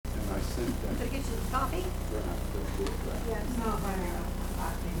Could I get you some coffee?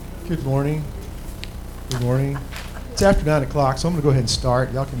 Good morning. Good morning. It's after 9 o'clock, so I'm going to go ahead and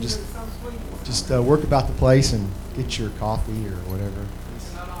start. Y'all can just work about the place and get your coffee or whatever.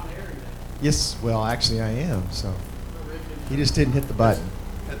 It's not on air yet. Yes, well, actually I am, so he just didn't hit the button.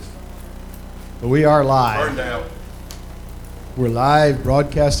 But we are live. Turned out. We're live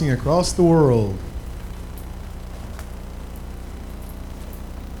broadcasting across the world.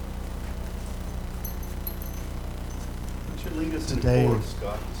 Would you lead us Today- in chorus,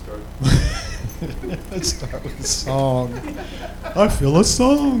 Scott, to start? Let's start with a song. I feel a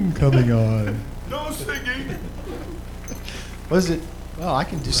song coming on. No singing. What is it? Well, I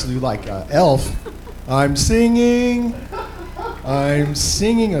can just do like Elf. I'm singing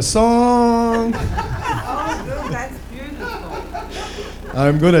a song. Oh, good, that's beautiful.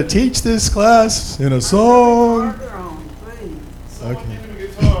 I'm going to teach this class in a song. Harder on, please. Okay. Give me the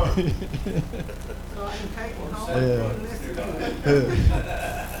guitar. So I can take it home Yeah. and listen to it.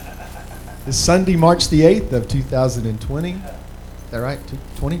 It's Sunday, March the 8th of 2020. Is that right?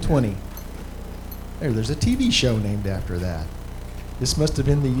 2020. There's a TV show named after that. This must have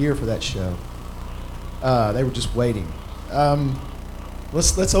been the year for that show. They were just waiting.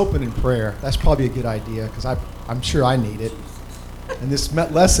 Let's open in prayer. That's probably a good idea because I'm sure I need it. And this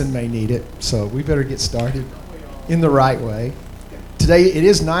lesson may need it. So we better get started in the right way. Today it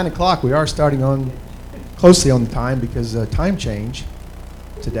is 9 o'clock. We are starting on closely on the time because time change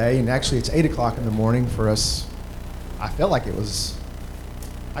today. And actually it's 8 o'clock in the morning for us. I felt like it was,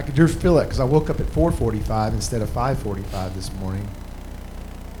 I could just feel it because I woke up at 4:45 instead of 5:45 this morning.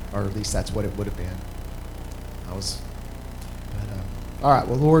 Or at least that's what it would have been. All right,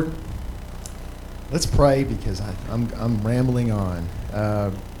 well, Lord, let's pray because I'm rambling on.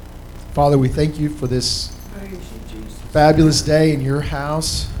 Father, we thank you for this Praise you, Jesus. fabulous day in your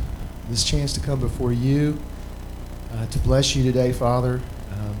house, this chance to come before you, to bless you today, Father.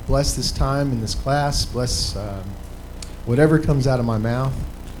 Bless this time in this class. Bless whatever comes out of my mouth.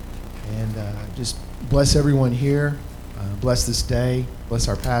 And just bless everyone here. Bless this day. Bless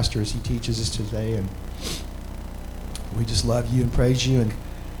our pastor as he teaches us today. And we just love you and praise you.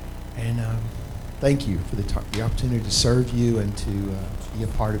 And thank you for the opportunity to serve you and to be a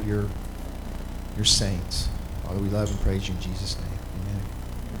part of your saints. Father, we love and praise you in Jesus' name. Amen.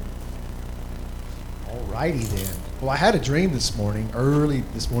 All righty then. Well, I had a dream early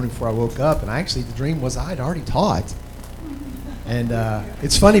this morning before I woke up, and actually the dream was I had already taught. And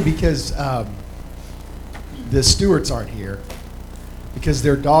it's funny because the Stewarts aren't here because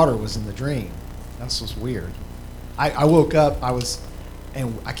their daughter was in the dream. That's just weird. I woke up,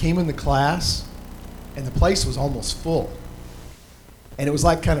 and I came in the class, and the place was almost full. And it was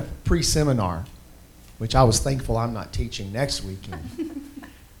like kind of pre-seminar, which I was thankful I'm not teaching next weekend.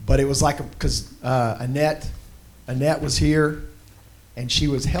 But it was like, because Annette was here, and she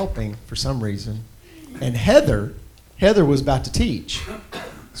was helping for some reason. And Heather was about to teach.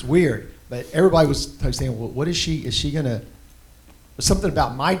 It's weird. But everybody was saying, well, what is she? Is she going to, something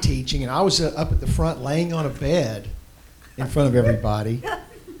about my teaching? And I was up at the front laying on a bed in front of everybody.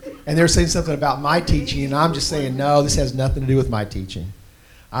 And they were saying something about my teaching, and I'm just saying, no, this has nothing to do with my teaching.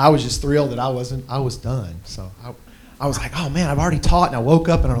 I was just thrilled that I was done. So I was like, oh man, I've already taught, and I woke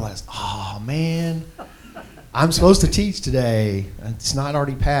up and I realized, oh man, I'm supposed to teach today. It's not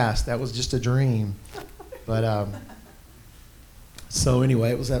already passed. That was just a dream. But so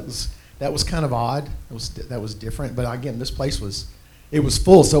anyway, that was kind of odd. That was different. But again, this place was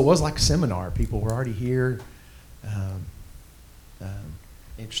full, so it was like a seminar. People were already here.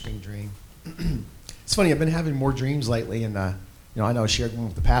 Interesting dream. It's funny. I've been having more dreams lately, and I know I shared one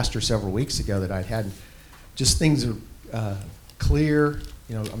with the pastor several weeks ago that I'd had. Just things are clear.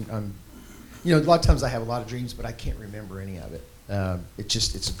 I'm a lot of times I have a lot of dreams, but I can't remember any of it.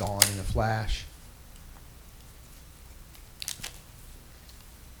 It's gone in a flash.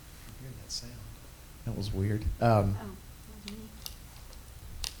 Hear that sound? That was weird. Oh,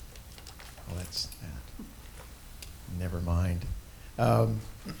 that's that. Never mind. I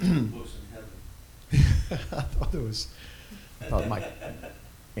thought it was.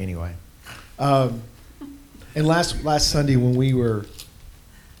 Anyway. And last Sunday when we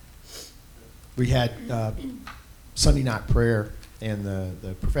had Sunday night prayer, and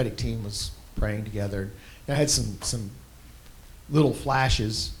the prophetic team was praying together. I had some little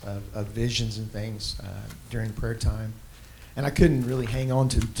flashes of visions and things during prayer time, and I couldn't really hang on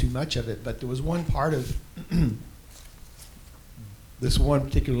to too much of it. But there was one part of this one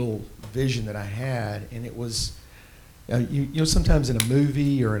particular little vision that I had, and it was, sometimes in a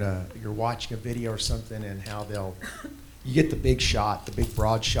movie or you're watching a video or something, and how they'll you get the big shot, the big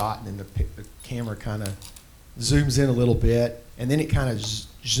broad shot, and then the camera kind of zooms in a little bit, and then it kind of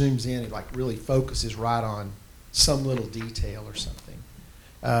zooms in. It like really focuses right on some little detail or something.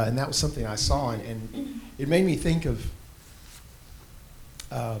 And that was something I saw, and it made me think of.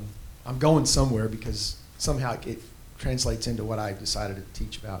 I'm going somewhere because somehow it translates into what I decided to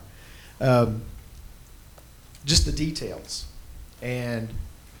teach about. Just the details, and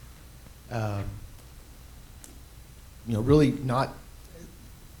really not.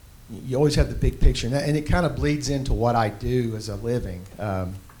 You always have the big picture, and it kind of bleeds into what I do as a living.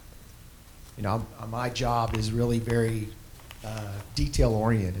 My job is really very detail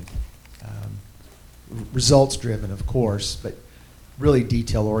oriented, results driven, of course, but really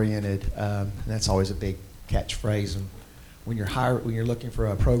detail oriented. And that's always a big catchphrase. And when you're looking for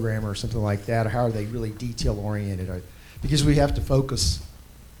a programmer or something like that, or how are they really detail oriented? Because we have to focus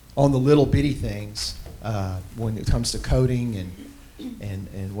on the little bitty things when it comes to coding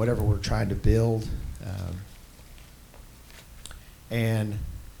and whatever we're trying to build. And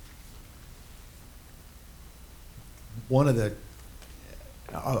one of the,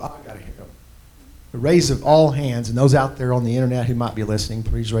 a raise of all hands, and those out there on the internet who might be listening,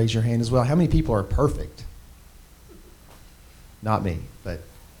 please raise your hand as well. How many people are perfect? Not me, but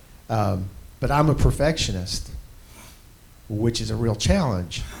I'm a perfectionist, which is a real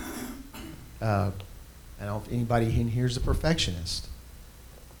challenge. I don't know if anybody in here is a perfectionist.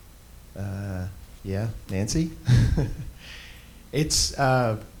 Yeah, Nancy? It's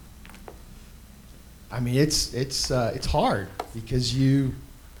hard because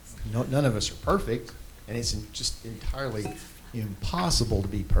none of us are perfect, and it's just entirely impossible to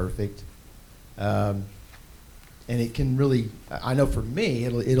be perfect. And it can really, I know for me,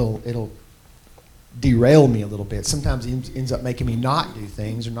 it'll derail me a little bit. Sometimes it ends up making me not do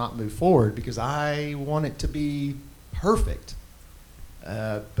things or not move forward because I want it to be perfect.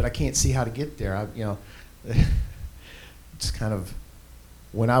 But I can't see how to get there. It's kind of,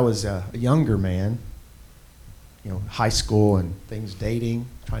 when I was a younger man, high school and things, dating,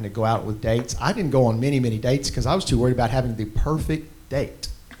 trying to go out with dates. I didn't go on many, many dates because I was too worried about having the perfect date.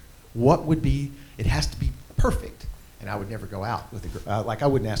 It has to be perfect. And I would never go out with a girl. I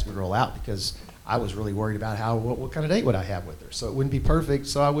wouldn't ask a girl out because I was really worried about what kind of date would I have with her. So it wouldn't be perfect,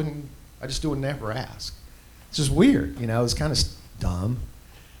 so I just would never ask. It's just weird, it was kind of dumb.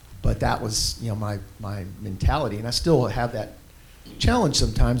 But that was, my mentality. And I still have that challenge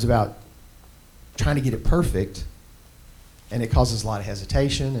sometimes about trying to get it perfect, and it causes a lot of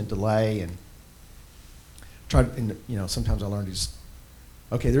hesitation and delay. And sometimes I learn to just,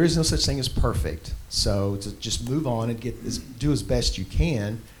 okay, there is no such thing as perfect. So to just move on and do as best you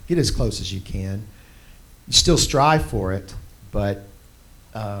can, get as close as you can. You still strive for it, but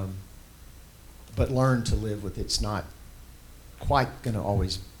learn to live with it. It's not quite going to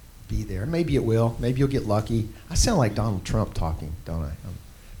always be there. Maybe it will. Maybe you'll get lucky. I sound like Donald Trump talking, don't I?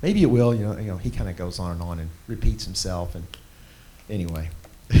 Maybe it will. He kind of goes on and repeats himself. And anyway,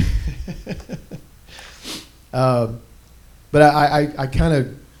 but I kind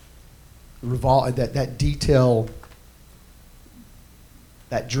of revolve that detail,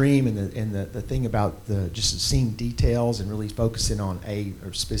 that dream, and the thing about just seeing details and really focusing on a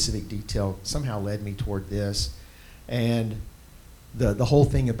specific detail somehow led me toward this, and the whole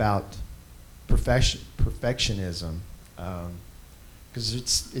thing about perfectionism, because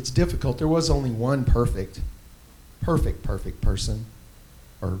it's difficult. There was only one perfect person,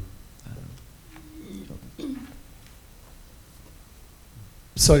 or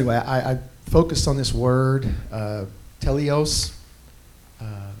so anyway, I focused on this word, Teleios,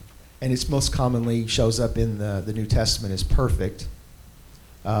 and it's most commonly shows up in the New Testament as perfect.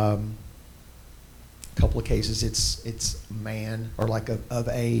 Couple of cases it's man, or like of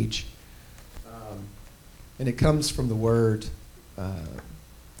age, and it comes from the word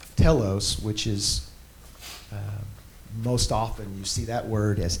telos, which is most often you see that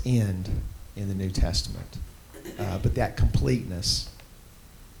word as end in the New Testament, but that completeness.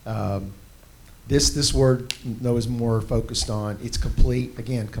 This word, though, is more focused on it's complete,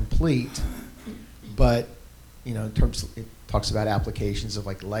 but in terms it talks about applications of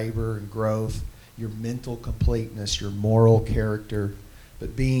like labor and growth, your mental completeness, your moral character,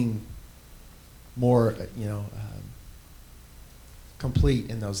 but being more, complete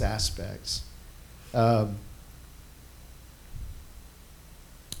in those aspects.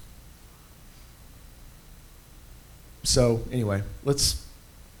 So anyway, let's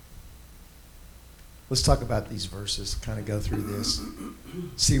talk about these verses. Kind of go through this,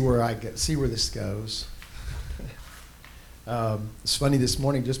 see where this goes. It's funny this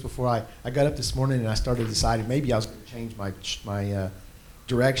morning, just before I got up this morning and I started deciding maybe I was going to change my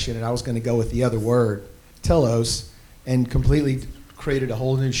direction and I was going to go with the other word, telos, and completely created a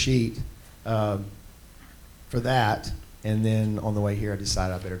whole new sheet for that. And then on the way here, I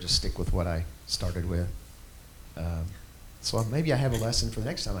decided I better just stick with what I started with. So maybe I have a lesson for the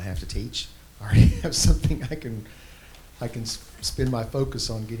next time I have to teach. I already have something I can spend my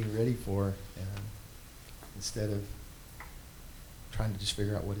focus on getting ready for instead of trying to just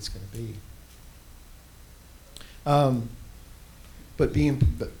figure out what it's going to be. But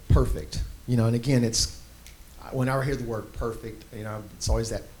perfect, and again, it's when I hear the word perfect, it's always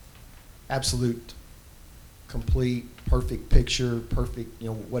that absolute, complete, perfect picture, perfect,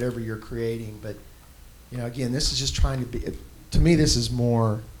 whatever you're creating. But again, this is just trying to be. To me, this is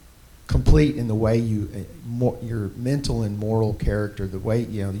more complete in the way your mental and moral character, the way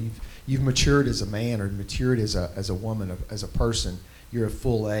you've matured as a man or matured as a woman, as a person. You're of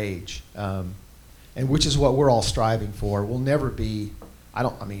full age, and which is what we're all striving for. We'll never be.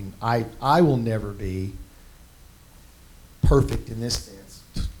 I will never be perfect in this sense,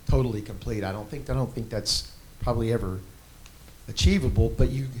 totally complete. I don't think that's probably ever achievable. But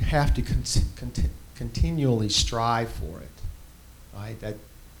you have to continually strive for it, right?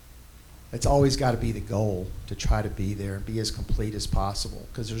 That's always got to be the goal, to try to be there and be as complete as possible.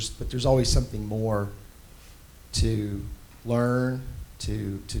 But there's always something more to learn,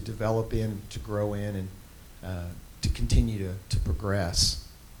 to develop in, to grow in, and to continue to progress.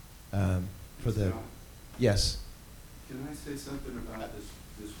 Yes. Can I say something about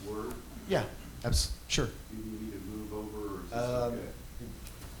this word? Yeah. Sure. Do you need me to move over, or is this okay?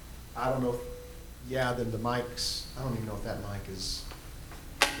 I don't know. Then the mic's. I don't even know if that mic is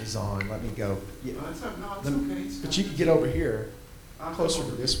on. Let me go. Yeah. No, it's okay. But you can get over here, I'll closer come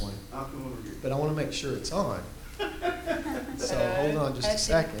to over this here. one. I'll come over here. But I want to make sure it's on. So hold on just a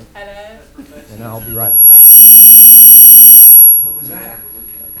second, and I'll be right back. What was that?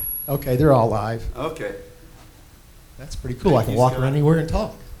 Okay, they're all live. Okay. That's pretty cool. I Thank can you, walk Scott. around anywhere and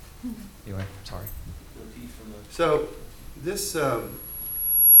talk. Anyway, sorry. So this word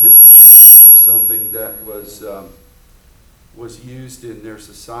was something that was used in their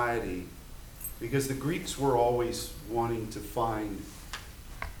society because the Greeks were always wanting to find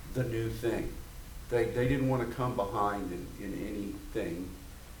the new thing. They didn't want to come behind in anything,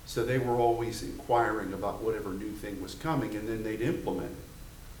 so they were always inquiring about whatever new thing was coming, and then they'd implement it.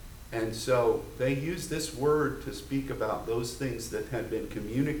 And so they used this word to speak about those things that had been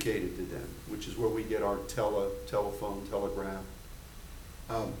communicated to them, which is where we get our telephone, telegraph,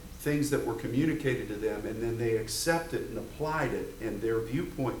 things that were communicated to them, and then they accepted and applied it. And their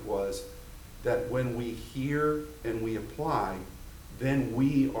viewpoint was that when we hear and we apply, then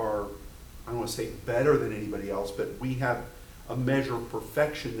we are, I don't want to say better than anybody else, but we have a measure of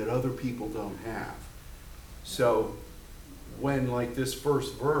perfection that other people don't have. So when, like this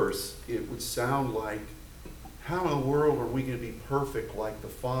first verse, it would sound like, how in the world are we going to be perfect like the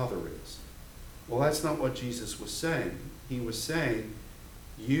Father is? Well, that's not what Jesus was saying. He was saying,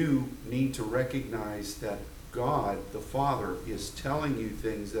 you need to recognize that God, the Father, is telling you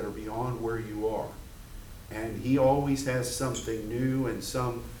things that are beyond where you are. And He always has something new and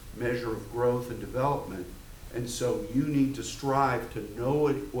some measure of growth and development. And so you need to strive to know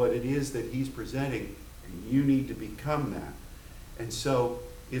what it is that He's presenting, and you need to become that. And so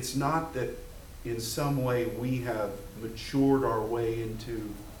it's not that in some way we have matured our way into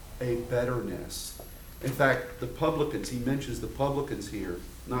a betterness. In fact, the publicans, he mentions the publicans here,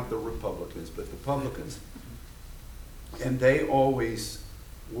 not the Republicans, but the publicans. And they always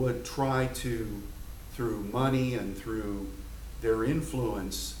would try to, through money and through their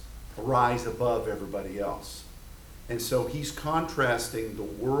influence, rise above everybody else. And so he's contrasting the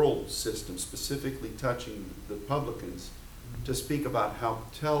world system, specifically touching the publicans, to speak about how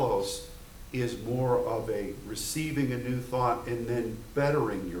telos is more of a receiving a new thought and then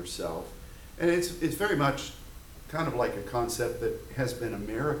bettering yourself. And it's very much kind of like a concept that has been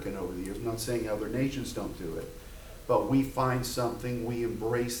American over the years. I'm not saying other nations don't do it, but we find something, we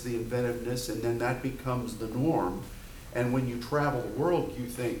embrace the inventiveness, and then that becomes the norm. And when you travel the world, you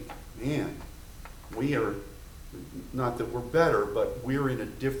think, man, we are, not that we're better, but we're in a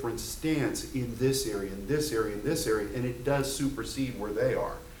different stance in this area, in this area, in this area, and it does supersede where they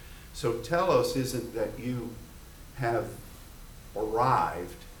are. So telos isn't that you have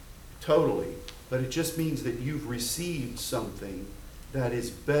arrived totally, but it just means that you've received something that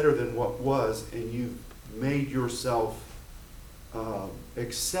is better than what was, and you've made yourself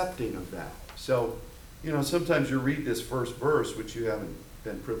accepting of that. So, sometimes you read this first verse, which you haven't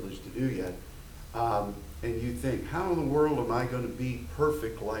been privileged to do yet, And you think, how in the world am I going to be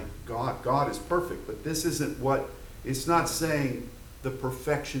perfect like God? God is perfect, but this isn't what, it's not saying the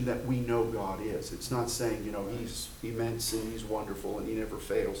perfection that we know God is. It's not saying, he's immense and he's wonderful and he never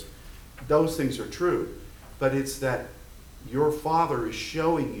fails. Those things are true. But it's that your Father is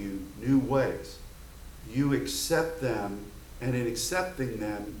showing you new ways. You accept them, and in accepting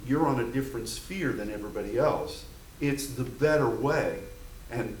them, you're on a different sphere than everybody else. It's the better way.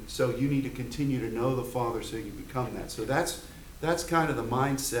 And so you need to continue to know the Father so you become that. So that's kind of the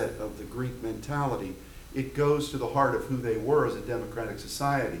mindset of the Greek mentality. It goes to the heart of who they were as a democratic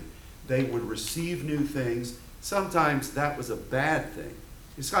society. They would receive new things. Sometimes that was a bad thing.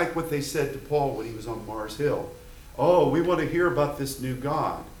 It's like what they said to Paul when he was on Mars Hill. Oh, we want to hear about this new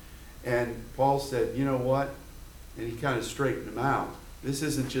God. And Paul said, you know what? And he kind of straightened him out. This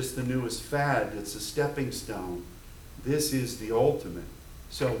isn't just the newest fad. It's a stepping stone. This is the ultimate.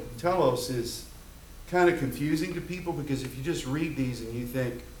 So telos is kind of confusing to people because if you just read these and you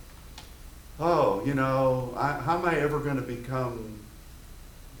think, oh, how am I ever going to become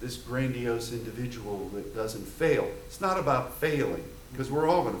this grandiose individual that doesn't fail? It's not about failing, because we're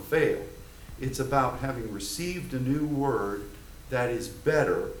all going to fail. It's about having received a new word that is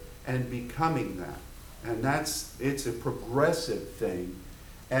better and becoming that. And it's a progressive thing.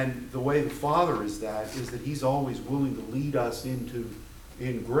 And the way the Father is that he's always willing to lead us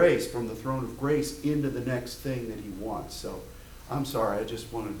in grace, from the throne of grace, into the next thing that he wants. So I'm sorry, I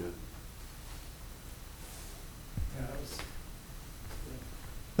just wanted to.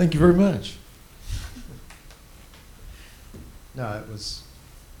 Thank you very much. No, it was.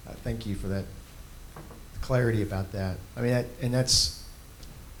 Thank you for that clarity about that. I mean,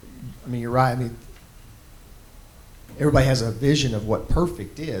 you're right. I mean, everybody has a vision of what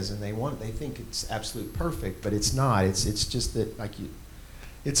perfect is, and they think it's absolute perfect, but it's not. It's just that,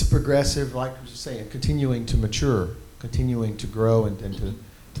 it's a progressive, like I was just saying, continuing to mature, continuing to grow, and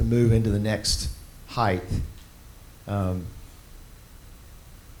to move into the next height.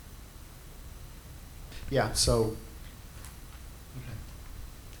 Yeah, so.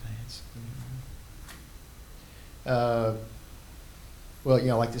 Well,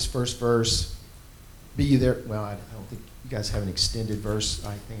 like this first verse, be you there. Well, I don't think you guys have an extended verse.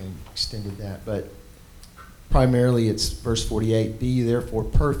 I think I extended that, but primarily it's verse 48. Be you therefore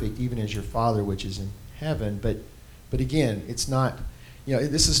perfect, even as your Father which is in heaven. But again, it's not.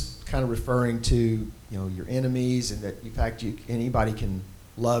 This is kind of referring to your enemies, and that in fact anybody can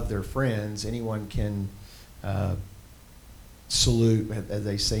love their friends. Anyone can salute, as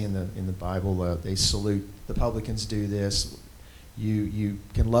they say in the Bible. They salute. The publicans do this. You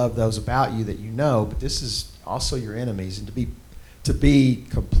can love those about you that you know, but this is also your enemies. And to be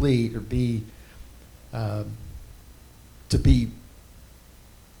complete, or to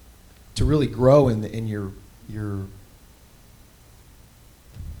really grow in your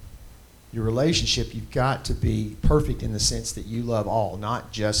relationship, you've got to be perfect in the sense that you love all,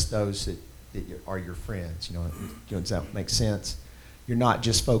 not just those that are your friends. Does that make sense? You're not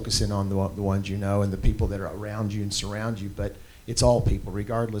just focusing on the ones you know and the people that are around you and surround you, but it's all people,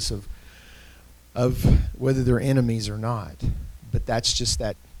 regardless of whether they're enemies or not. But that's just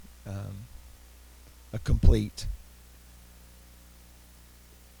that a complete.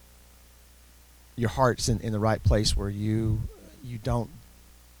 Your heart's in the right place where you don't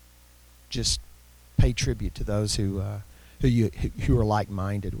just pay tribute to those who are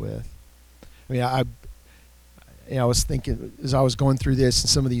like-minded with. I mean, I was thinking as I was going through this and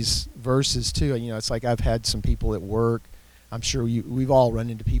some of these verses too. It's like I've had some people at work. I'm sure we've all run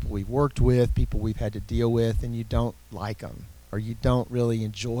into people we've worked with, people we've had to deal with, and you don't like them, or you don't really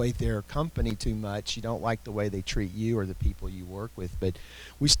enjoy their company too much. You don't like the way they treat you or the people you work with. But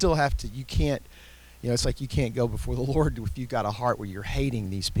we still have to. You can't. It's like you can't go before the Lord if you've got a heart where you're hating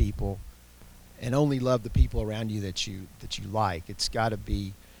these people, and only love the people around you that you like. It's got to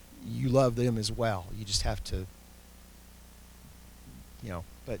be. You love them as well. You just have to.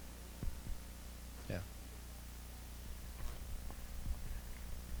 But yeah.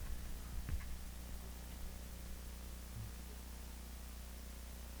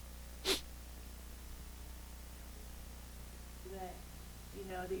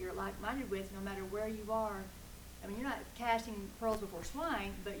 That you're like-minded with, no matter where you are. I mean, you're not casting pearls before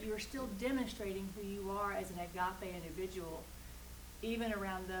swine, but you are still demonstrating who you are as an agape individual, even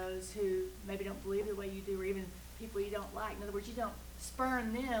around those who maybe don't believe the way you do, or even people you don't like. In other words, you don't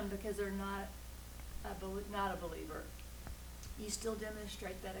spurn them because they're not a believer. You still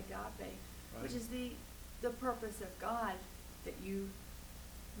demonstrate that agape, right, which is the purpose of God that you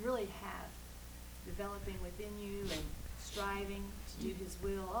really have developing within you and striving to do his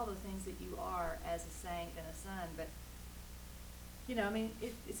will, all the things that you are as a saint and a son. But, you know, I mean,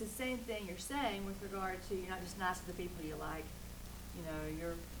 it's the same thing you're saying with regard to you're not just nice to the people you like. You know,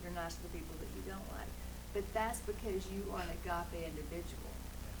 you're nice to the people that you don't like. But that's because you are an agape individual.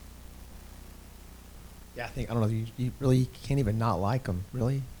 Yeah, I don't know, you really can't even not like them,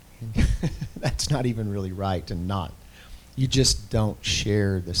 really? That's not even really right to not. You just don't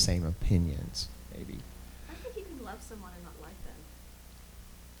share the same opinions, maybe. I think you can love someone and not like them.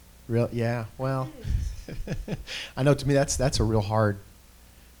 Real, yeah, well, I know to me that's a real hard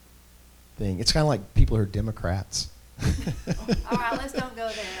thing. It's kind of like people who are Democrats. All right, let's don't go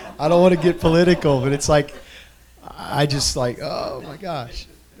there. I don't want to get political, but it's like, I just like, oh my gosh.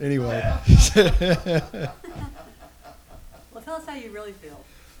 Anyway. Well, tell us how you really feel.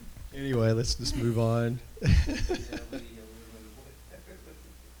 Anyway, let's just move on.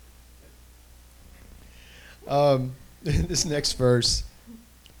 This next verse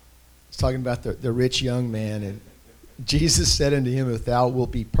is talking about the rich young man. And Jesus said unto him, if thou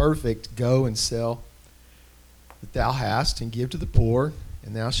wilt be perfect, go and sell that thou hast and give to the poor,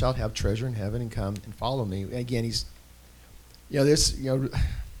 and thou shalt have treasure in heaven, and come and follow me. Again, he's,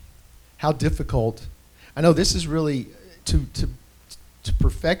 how difficult. I know this is really to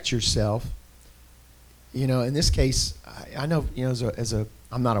perfect yourself. You know, in this case, I know, as a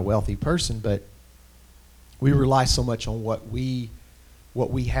I'm not a wealthy person, but we rely so much on what we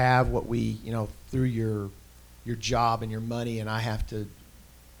have, through your job and your money, and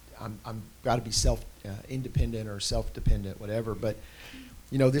I'm got to be independent or self-dependent, whatever. But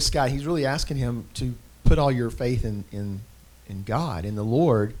this guy, he's really asking him to put all your faith in God, in the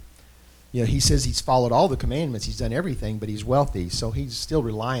Lord. He says he's followed all the commandments, he's done everything, but he's wealthy, so he's still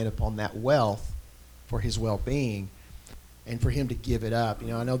relying upon that wealth for his well-being, and for him to give it up.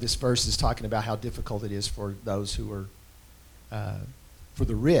 I know this verse is talking about how difficult it is for those who are, for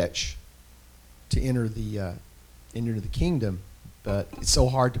the rich, to enter the kingdom, but it's so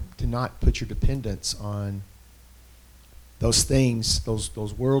hard to not put your dependence on those things,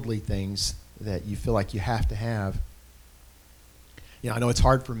 those worldly things that you feel like you have to have. I know it's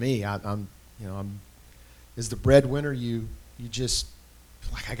hard for me. I'm as the breadwinner, you just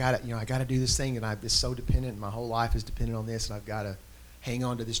like I gotta do this thing, and I'm just so dependent. And my whole life is dependent on this, and I've got to hang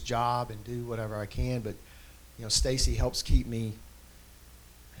on to this job and do whatever I can. But Stacy helps keep me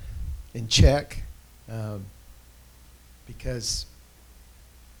in check, because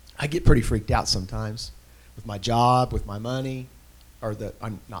I get pretty freaked out sometimes with my job, with my money, or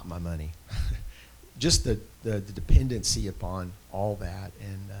not my money, just the dependency upon all that.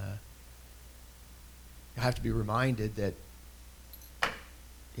 And I have to be reminded that,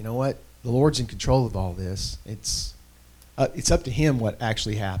 you know what, the Lord's in control of all this. It's up to Him what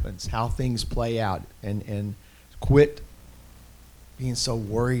actually happens, how things play out, and quit being so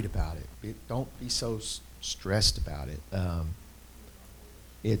worried about it. Don't be so stressed about it.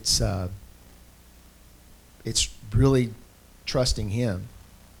 It's really trusting Him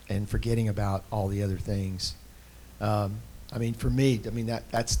and forgetting about all the other things. For me,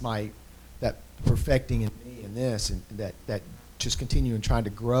 that's that perfecting in me in this, and that just continuing trying to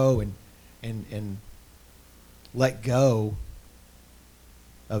grow and let go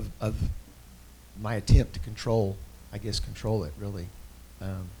of my attempt to control it really.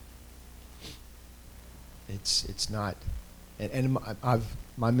 It's not, and I've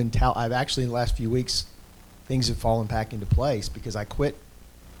actually in the last few weeks, things have fallen back into place because I quit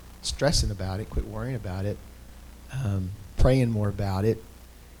stressing about it, quit worrying about it, praying more about it.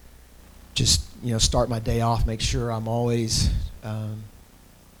 Just start my day off, make sure I'm always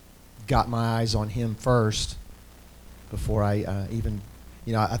got my eyes on Him first before I even.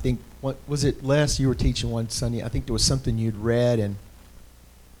 I think, what was it, Les? You were teaching one Sunday. I think there was something you'd read, and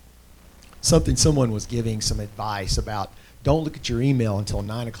someone was giving some advice about don't look at your email until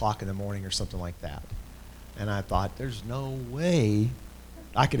 9 o'clock in the morning or something like that. And I thought, there's no way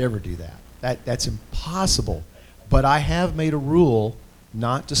I could ever do that. That's impossible. But I have made a rule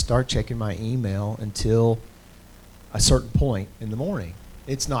not to start checking my email until a certain point in the morning.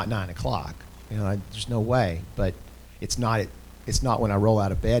 It's not 9 o'clock. There's no way. But it's not when I roll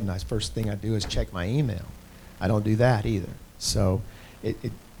out of bed and the first thing I do is check my email. I don't do that either. So,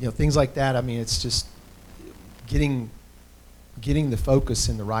 things like that. It's just getting the focus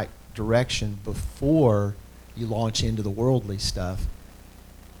in the right direction before you launch into the worldly stuff.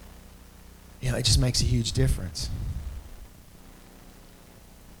 It just makes a huge difference.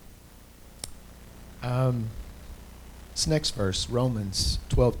 This next verse, Romans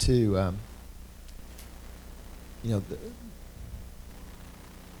 12:2.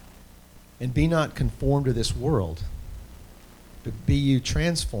 And be not conformed to this world, But be you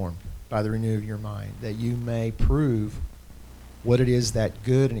transformed by the renewing of your mind, that you may prove what it is that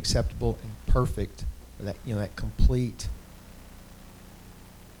good and acceptable and perfect, or that, that complete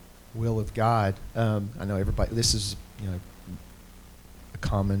will of God. I know everybody, this is, a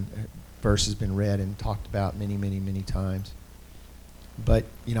common verse has been read and talked about many, many, many times. But,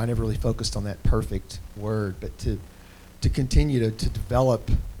 I never really focused on that perfect word, but to continue to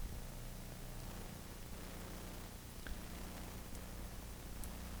develop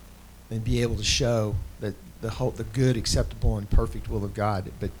and be able to show that the good, acceptable, and perfect will of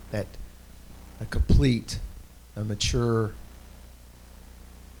God, but that a complete, a mature,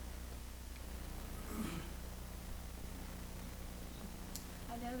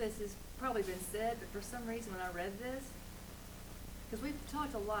 I know this has probably been said, but for some reason when I read this, because we've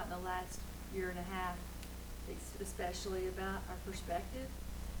talked a lot in the last year and a half, especially about our perspective.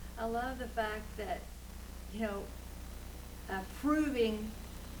 I love the fact that, proving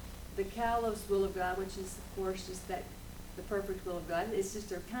the Teleios will of God, which is, of course, just that the perfect will of God. It's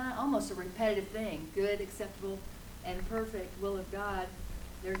just a kind of almost a repetitive thing. Good, acceptable, and perfect will of God.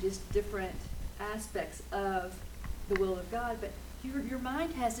 They're just different aspects of the will of God, but your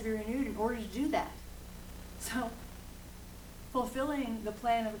mind has to be renewed in order to do that. So fulfilling the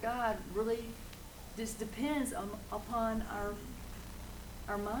plan of God really just depends upon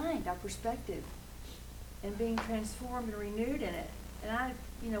our mind, our perspective, and being transformed and renewed in it. And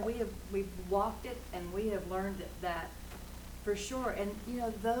we've walked it, and we have learned that for sure. And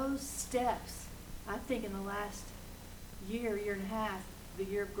those steps, I think, in the last year and a half, the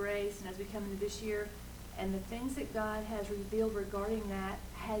year of grace, and as we come into this year, and the things that God has revealed regarding that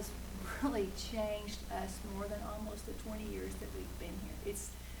has really changed us more than almost the 20 years that we've been here.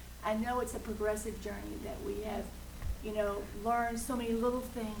 I know it's a progressive journey that we have, learned so many little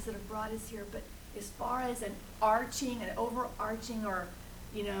things that have brought us here, but as far as an overarching or,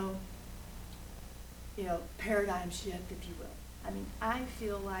 paradigm shift, if you will. I mean, I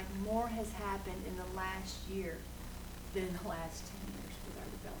feel like more has happened in the last year than the last 10 years with our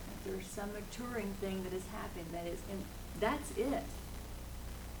development. There's some maturing thing that has happened and that's it.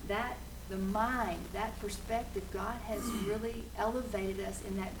 The mind, that perspective, God has really elevated us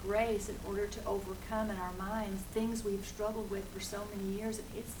in that grace in order to overcome in our minds things we've struggled with for so many years. And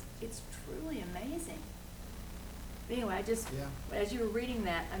it's truly amazing. But anyway, as you were reading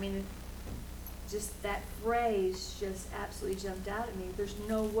that, just that phrase just absolutely jumped out at me. There's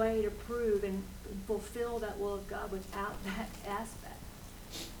no way to prove and fulfill that will of God without that aspect.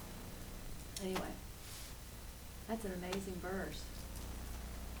 Anyway, that's an amazing verse.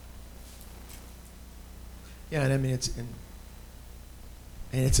 Yeah, and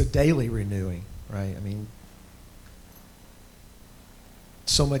it's a daily renewing, right?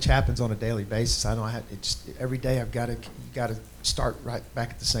 So much happens on a daily basis. I know every day you got to start right back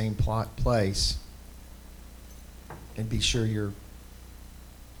at the same place, and be sure you're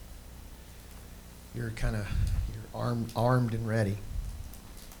armed and ready,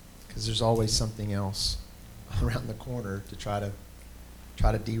 because there's always something else around the corner to try to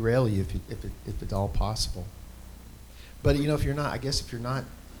derail you if it's all possible. But if you're not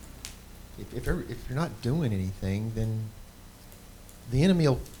doing anything, then the enemy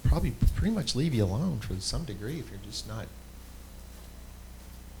will probably pretty much leave you alone to some degree if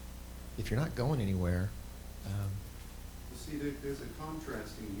you're not going anywhere. See, there's a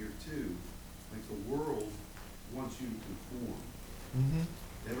contrasting here too. Like the world wants you to conform. Mm-hmm.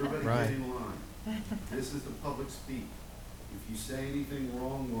 Everybody Right. get in line. This is the public speak. If you say anything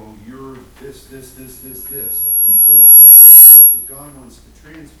wrong, well, you're this, conform. But God wants to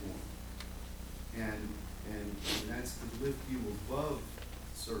transform. And that's to lift you above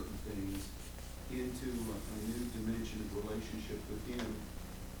certain things into a new dimension of relationship with Him.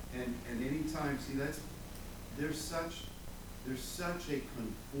 And anytime, see, there's such a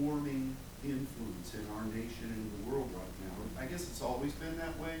conforming influence in our nation and in the world right now. I guess it's always been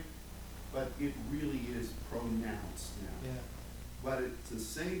that way, but it really is pronounced now. Yeah. But at the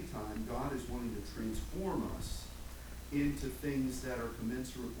same time, God is wanting to transform us into things that are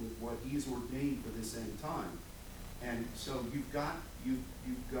commensurate with what He's ordained for this end time. And so you've got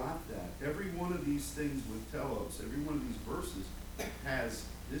that. Every one of these things with Teleios, every one of these verses has,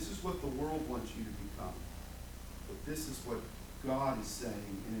 this is what the world wants you to become. But this is what God is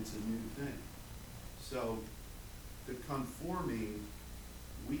saying, and it's a new thing. So the conforming,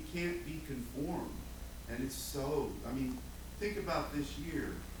 we can't be conformed. And it's so, think about this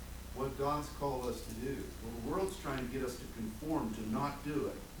year, what God's called us to do. Well, the world's trying to get us to conform, to not do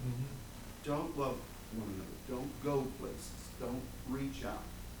it. Mm-hmm. Don't love one another. Don't go places. Don't reach out.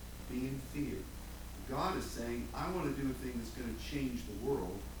 Be in fear. God is saying, I want to do a thing that's going to change the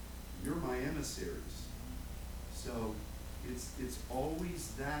world. You're my emissaries. So it's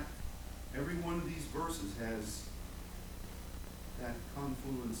always that. Every one of these verses has that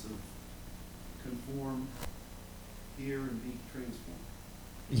confluence of conform, hear, and be transformed.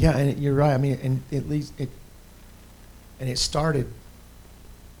 Yeah, and you're right. I mean, and at least it started,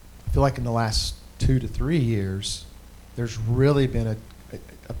 I feel like in the last 2 to 3 years, there's really been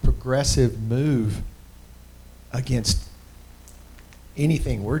a progressive move against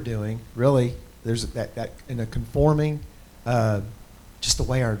anything we're doing, really. There's that in a conforming, just the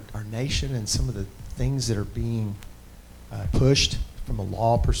way our nation and some of the things that are being pushed from a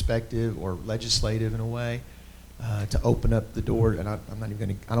law perspective or legislative in a way, to open up the door. And I'm not even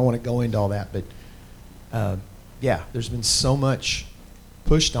going to, I don't want to go into all that, but yeah, there's been so much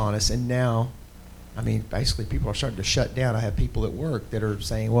pushed on us, and now, I mean, basically people are starting to shut down. I have people at work that are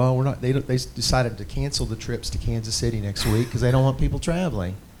saying, well, we're not, they decided to cancel the trips to Kansas City next week because they don't want people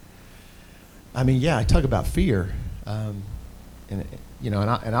traveling. I mean, yeah, I talk about fear. And you know,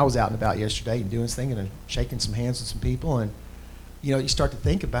 and I was out and about yesterday and doing this thing and shaking some hands with some people, and you know, you start to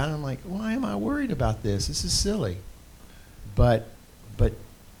think about it. I'm like, why am I worried about this? This is silly. But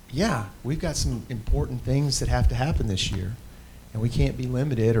yeah, we've got some important things that have to happen this year, and we can't be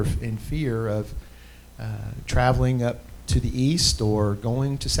limited or in fear of traveling up to the east or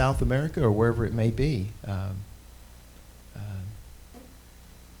going to South America or wherever it may be.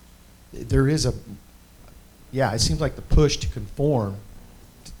 There is a, yeah, it seems like the push to conform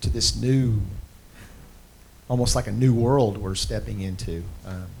to this new, almost like a new world we're stepping into.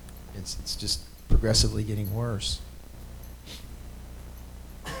 It's just progressively getting worse.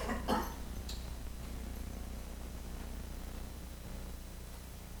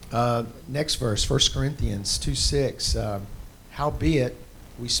 Next verse, 1 Corinthians 2:6. Howbeit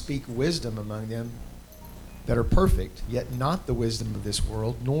we speak wisdom among them that are perfect, yet not the wisdom of this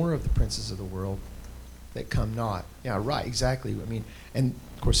world, nor of the princes of the world that come not. Yeah, right, exactly. I mean, and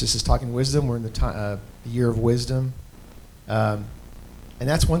of course this is talking wisdom. We're in the year of wisdom. And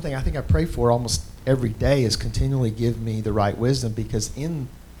that's one thing I think I pray for almost every day, is continually give me the right wisdom, because in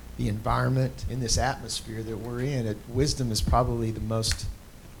the environment, in this atmosphere that we're in, wisdom is probably the most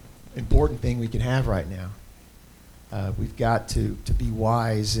important thing we can have right now. We've got to be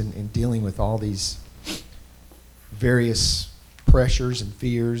wise in dealing with all these various pressures and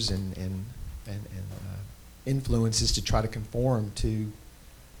fears and influences to try to conform to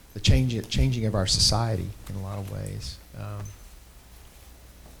the changing of our society in a lot of ways.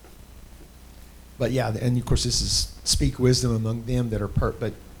 But yeah, and of course this is speak wisdom among them that are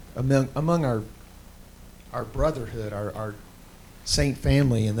but among our brotherhood, our saint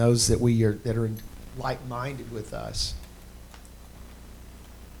family, and those that that are like-minded with us.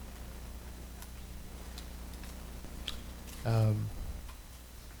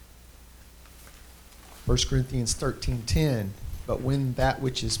 1 Corinthians 13:10, but when that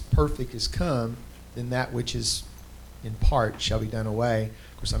which is perfect is come, then that which is in part shall be done away.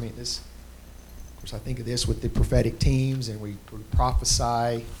 Of course, I mean this. Of course, I think of this with the prophetic teams, and we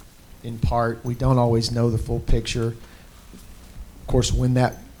prophesy in part. We don't always know the full picture. Of course, when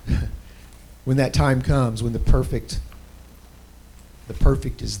that time comes, when the perfect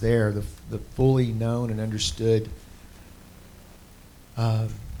is there, the fully known and understood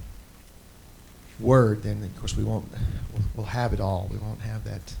word, then of course we'll have it all. We won't have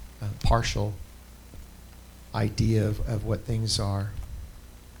that partial idea of what things are.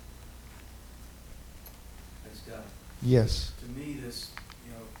 Thanks, God. Yes. To me, this,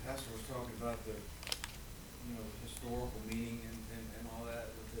 Pastor was talking about the, historical meaning and all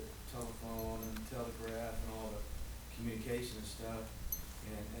that with the telephone and telegraph and all the communication and stuff,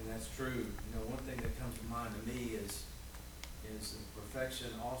 and that's true. One thing that comes to mind to me is perfection.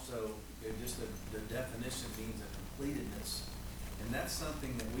 Also, just the definition means a completedness, and that's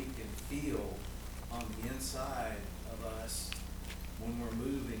something that we can feel on the inside of us when we're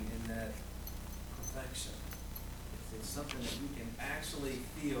moving in that perfection. It's something that you can actually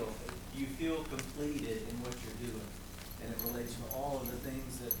feel. You feel completed in what you're doing, and it relates to all of the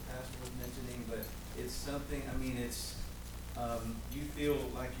things that Pastor was mentioning. But it's something. I mean, it's you feel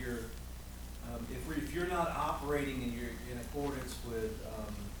like you're. If you're not operating in accordance with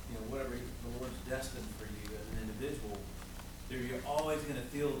whatever the Lord's destined for you as an individual, you're always going to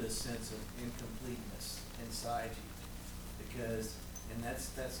feel this sense of incompleteness inside you, and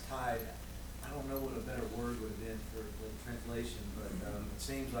that's tied. I don't know what a better word would have been for the translation, but it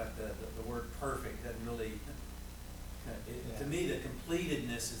seems like the word perfect doesn't really. To me, the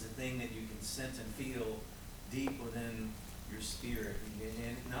completedness is a thing that you can sense and feel deep within your spirit,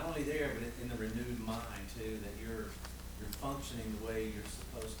 and not only only there, but in the renewed mind too, that you're functioning the way you're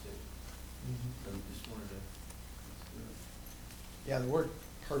supposed to. So just wanted to. Yeah, the word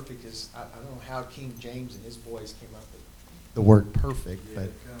perfect is, I don't know how King James and his boys came up with the word perfect, Yeah,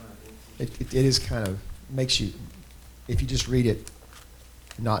 but kinda, it is kind of, makes you, if you just read it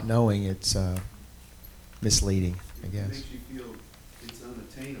not knowing, it's misleading, I It guess. makes you feel it's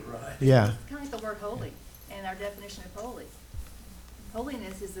unattainable. Right. Yeah, It's kind of like the word holy and our definition of holy.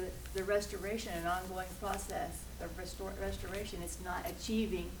 Holiness is the restoration, an ongoing process of restoration. It's not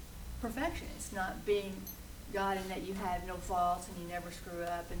achieving perfection. It's not being God in that you have no faults and you never screw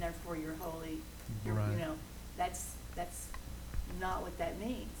up and therefore you're holy. Right. You know, that's not what that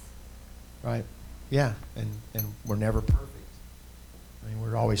means. right. Yeah, and we're never perfect. I mean,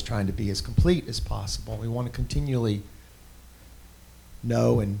 we're always trying to be as complete as possible. We want to continually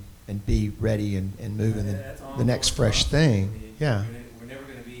know and be ready and move in That's the next ongoing fresh process. thing. Yeah. We're never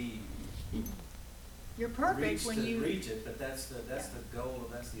gonna be You're perfect reach when to you reach it, but that's the goal,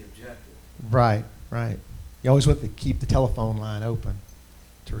 and that's the objective. Right, right. You always want to keep the telephone line open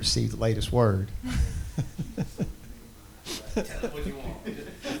to receive the latest word. Tell them what you want.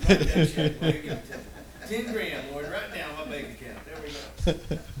 Just write that check, Lord, give me 10 grand, Lord, right now in my bank account. There we go.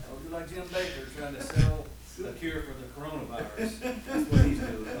 I'll be like Jim Baker trying to sell a cure for the coronavirus. That's what he's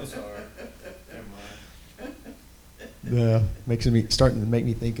doing. I'm sorry. Never mind. Yeah, starting to make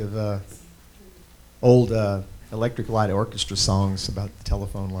me think of old Electric Light Orchestra songs about the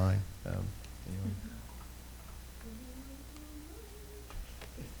telephone line. Anyway.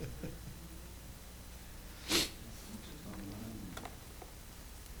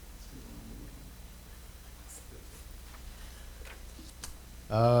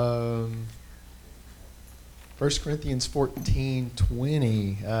 Um, 1 Corinthians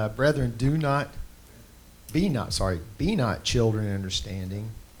 14:20. Brethren, be not children in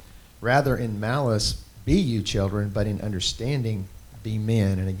understanding. Rather in malice be you children, but in understanding be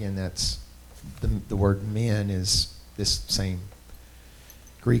men. And again, that's the word men is this same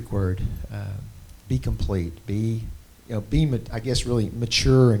Greek word. Be complete. Be I guess really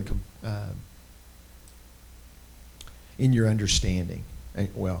mature and in your understanding.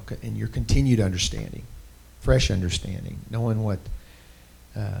 In your continued understanding, fresh understanding, knowing what.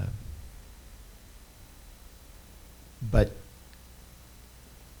 But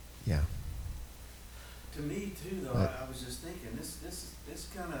yeah. To me too, though, I was just thinking this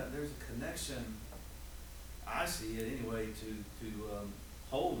kind of, there's a connection. I see it anyway to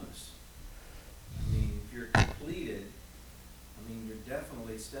wholeness. I mean, if you're completed, I mean, you're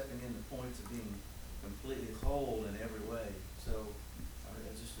definitely stepping into points of being completely whole in every way. So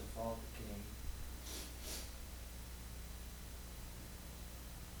that's just a thought that came.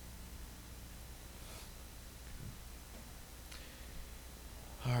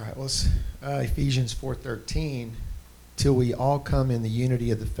 All right. Well, Ephesians 4:13. Till we all come in the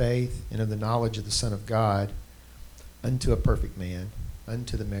unity of the faith and of the knowledge of the Son of God, unto a perfect man,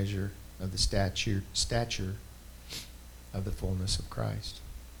 unto the measure of the stature of the fullness of Christ.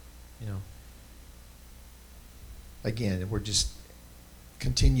 Again, we're just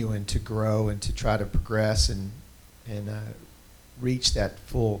continuing to grow and to try to progress and reach that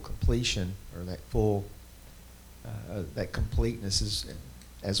full completion or that full that completeness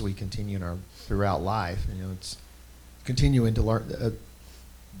as we continue throughout life. It's continuing to learn,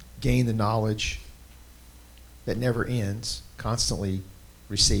 gain the knowledge that never ends, constantly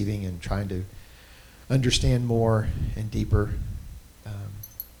receiving and trying to understand more and deeper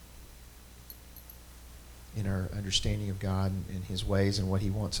in our understanding of God and His ways and what He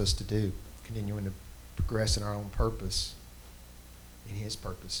wants us to do, continuing to progress in our own purpose, in His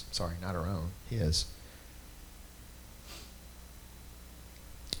purpose. Sorry, not our own, His.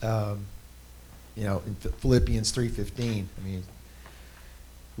 In Philippians 3:15, I mean,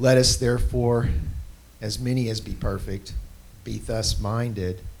 let us therefore, as many as be perfect, be thus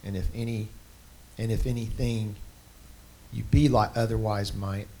minded, and if anything you be like otherwise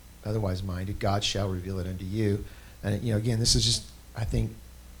minded, God shall reveal it unto you. And again, this is just, I think,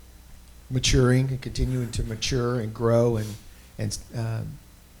 maturing and continuing to mature and grow and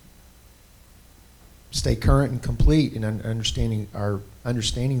stay current and complete in understanding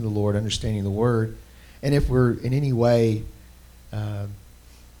the Lord, understanding the Word. And if we're in any way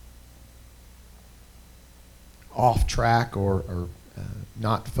off track or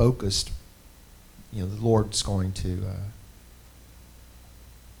not focused, the Lord's going to.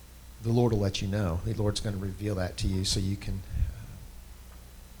 The Lord will let you know. The Lord's going to reveal that to you so you can.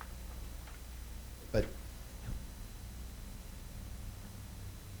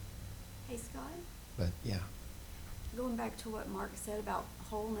 Hey, Scott, But yeah. going back back to what Mark said about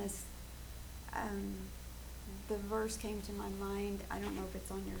wholeness, the verse came to my mind. I don't know if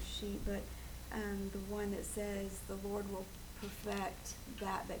it's on your sheet, but the one that says, the Lord will perfect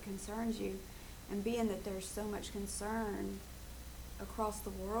that concerns you. And being that there's so much concern across the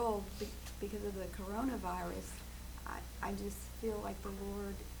world because of the coronavirus, I just feel like the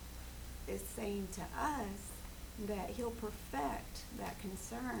Lord is saying to us that he'll perfect that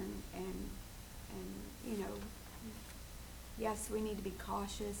concern. And you know, yes, we need to be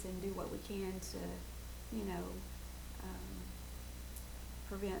cautious and do what we can to, you know,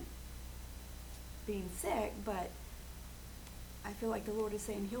 prevent being sick, but I feel like the Lord is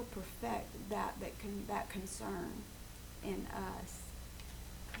saying he'll perfect that concern in us,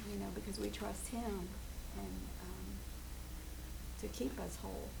 you know, because we trust him and to keep us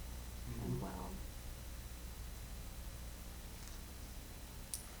whole and well.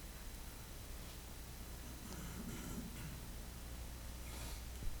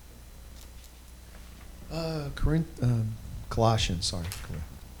 Colossians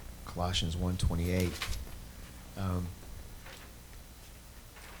 1:28.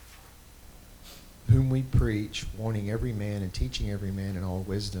 Whom we preach, warning every man and teaching every man in all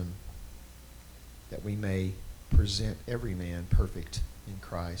wisdom, that we may present every man perfect in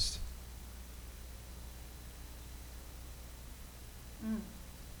Christ. Mm.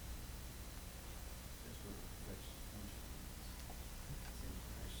 That's where perfection comes from. It's in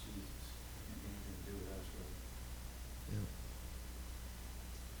Christ Jesus. Anything to do with us, really. Yeah.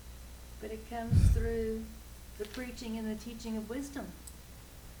 But it comes through the preaching and the teaching of wisdom.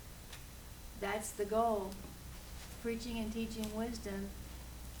 That's the goal. Preaching and teaching wisdom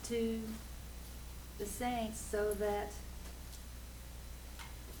to the saints so that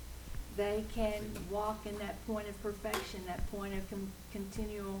they can walk in that point of perfection, that point of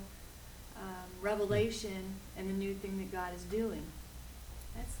continual revelation and the new thing that God is doing.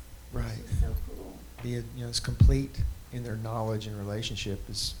 That's Right. just so cool. Be as complete in their knowledge and relationship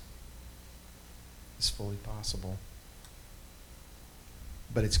as fully possible.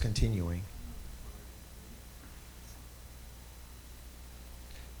 But it's continuing.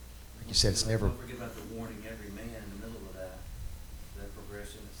 Like you said, it's never. Don't forget about the warning every man in the middle of that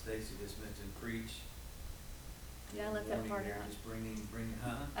progression that Stacy just mentioned. Preach. Yeah, I left that warning part there, out. Just bringing,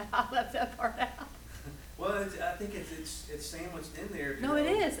 huh? I left that part out. Well, I think it's sandwiched in there. No, it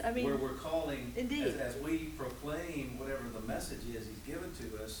is. I mean, where we're calling, indeed. as we proclaim whatever the message is He's given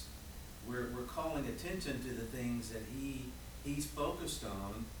to us, we're calling attention to the things that He's focused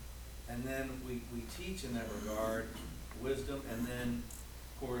on, and then we teach in that regard wisdom, and then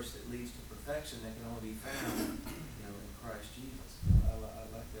of course it leads to perfection that can only be found, you know, in Christ Jesus. I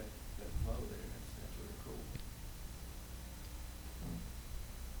like that flow there. That's really cool.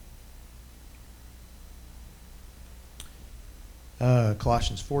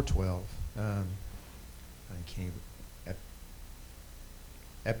 Colossians 4:12. I can't even.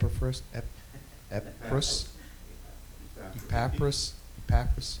 Epaphras,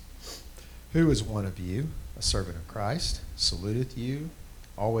 who is one of you, a servant of Christ, saluteth you,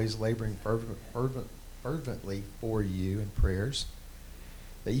 always laboring fervently for you in prayers,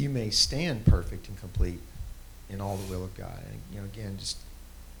 that you may stand perfect and complete in all the will of God. And again, just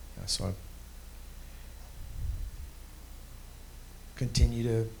so I continue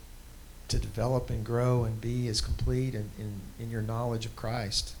to develop and grow and be as complete in your knowledge of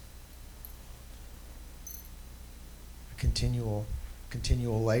Christ. A continual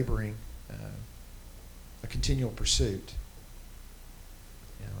laboring, a continual pursuit.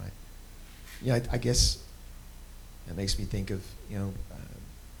 I guess it makes me think of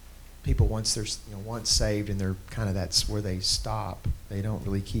people once they're once saved and they're kind of, that's where they stop. They don't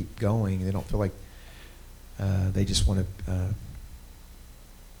really keep going. They don't feel like they just want to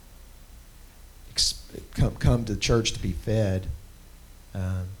come to church to be fed,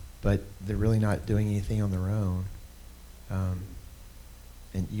 but they're really not doing anything on their own.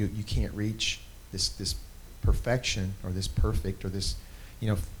 And you can't reach this perfection or this perfect or this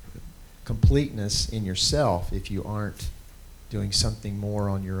completeness in yourself if you aren't doing something more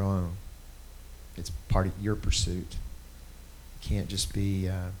on your own. It's part of your pursuit. It can't just be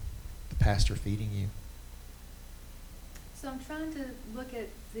the pastor feeding you. So I'm trying to look at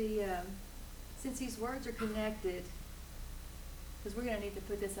the, since these words are connected, because we're going to need to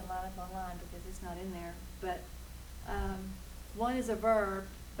put this in line up online because it's not in there, but one is a verb,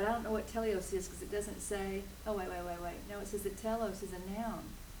 but I don't know what Teleios is because it doesn't say, oh, wait. No, it says that telos is a noun.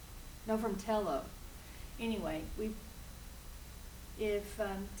 No, from telo. Anyway, if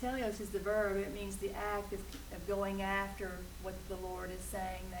Teleios is the verb, it means the act of going after what the Lord is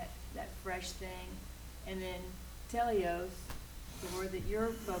saying, that fresh thing. And then Teleios, the word that you're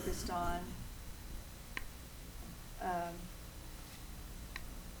focused on,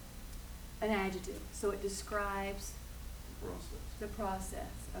 an adjective, so it describes Process. the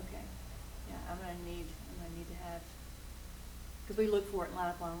process. Okay. Yeah, I'm gonna need to have, because we look for it line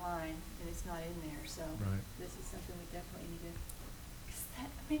upon line, and it's not in there, so Right. this is something we definitely need to, 'cause that,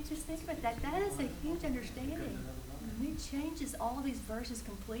 I mean, just think about that, that is a huge understanding. I mean, it changes all these verses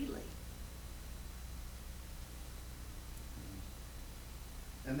completely.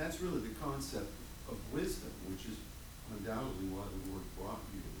 And that's really the concept of wisdom, which is undoubtedly why the Lord brought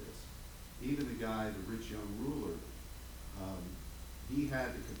you to this. Even the guy, the rich young ruler, he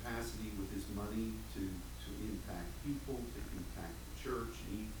had the capacity with his money to impact people, to impact the church,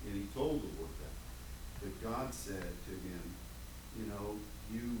 and he told the Lord that. But God said to him, you know,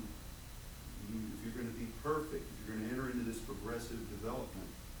 if you're going to be perfect, if you're going to enter into this progressive development,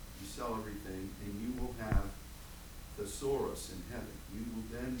 you sell everything, and you will have thesaurus in heaven. You will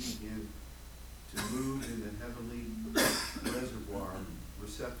then begin to move in the heavenly reservoir,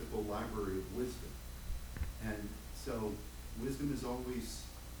 receptacle library of wisdom. And so wisdom is always,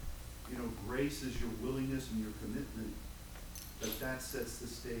 you know, grace is your willingness and your commitment, but that sets the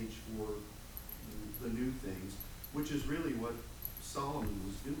stage for the new things, which is really what Solomon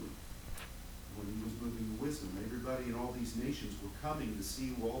was doing when he was moving to wisdom. Everybody in all these nations were coming to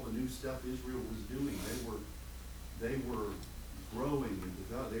see all the new stuff Israel was doing. They were growing and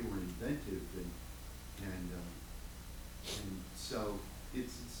developing. They were inventive, and so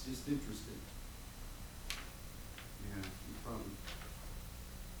it's just interesting. Yeah, you probably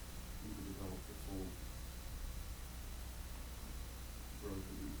need to develop the full growth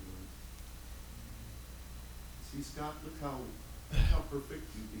of these words. See, Scott, look how perfect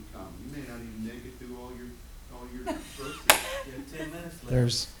you've become. You may not even make it through all your verses. You have 10 minutes left.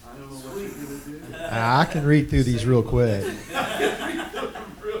 There's, I don't know what you're gonna do. I can read through these real quick.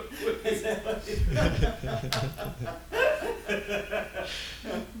 Is that what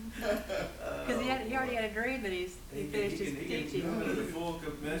Because he already had a dream that he finished his teaching. The full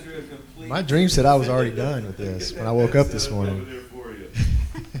measure of complete. My dream said I was already done with this when I woke up this morning.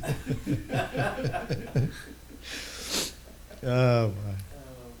 Oh my.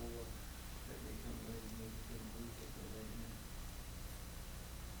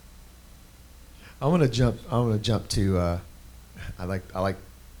 I want to jump to. I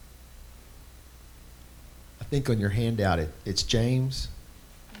think on your handout it's James.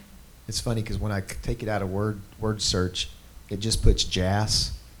 It's funny because when I take it out of word search, it just puts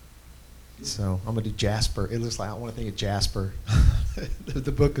Jas. So I'm gonna do Jasper. It looks like I want to think of Jasper,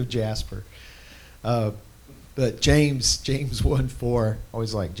 the book of Jasper. But James 1:4.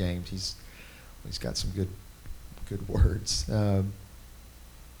 Always like James. He's got some good words.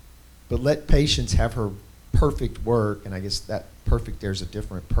 But let patience have her perfect work, and I guess that perfect, there's a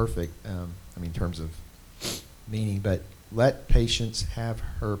different perfect, in terms of meaning, but let patience have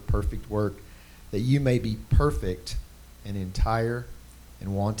her perfect work, that you may be perfect and entire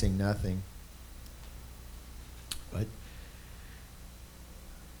and wanting nothing. But,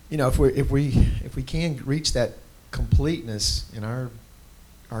 if we can reach that completeness in our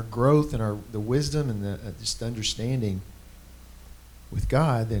growth and the wisdom and the just understanding with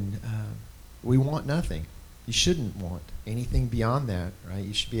God, then we want nothing. You shouldn't want anything beyond that, right?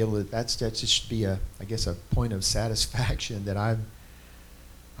 You should be able to. That just should be a point of satisfaction that I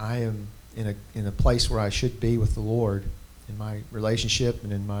am in a place where I should be with the Lord in my relationship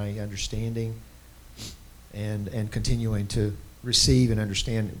and in my understanding, and continuing to receive and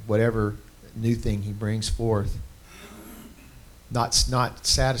understand whatever new thing He brings forth. Not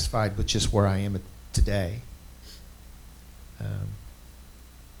satisfied with just where I am today.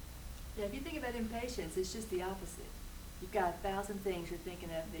 Yeah, if you think about impatience, it's just the opposite. You've got 1,000 things you're thinking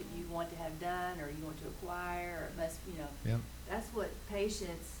of that you want to have done, or you want to acquire, or it must, Yeah. That's what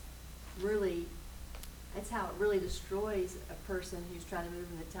patience really, that's how it really destroys a person who's trying to move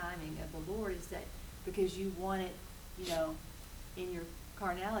in the timing of the Lord, is that because you want it, in your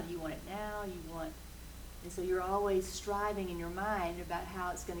carnality, you want it now, and so you're always striving in your mind about how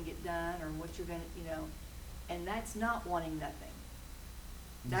it's going to get done, or what you're going to, and that's not wanting nothing.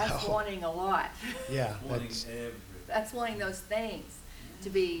 That's No. wanting a lot. Yeah. Wanting That's, everything. That's wanting those things to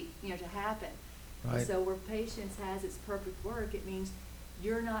be, to happen. And Right. so where patience has its perfect work, it means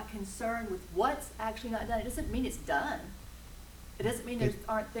you're not concerned with what's actually not done. It doesn't mean it's done. It doesn't mean there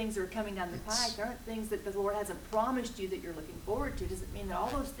aren't things that are coming down the pike. There aren't things that the Lord hasn't promised you that you're looking forward to. It doesn't mean that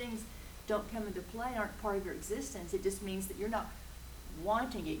all those things don't come into play, aren't part of your existence. It just means that you're not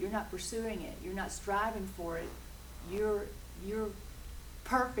wanting it. You're not pursuing it. You're not striving for it. You're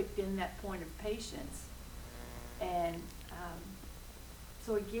perfect in that point of patience. And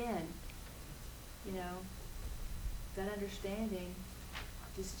so again, you know, that understanding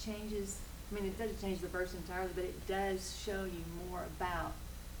just changes, I mean, it doesn't change the verse entirely, but it does show you more about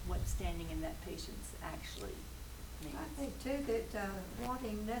what standing in that patience actually means. I think too that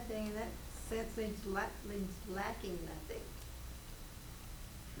wanting nothing in that sense means lacking nothing.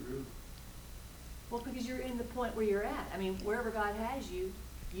 True. Well, because you're in the point where you're at. I mean, wherever God has you,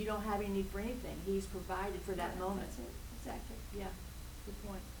 you don't have any need for anything. He's provided for that moment. That's it, exactly. Yeah, good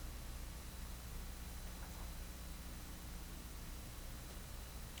point.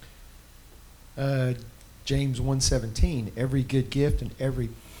 James 1:17, every good gift and every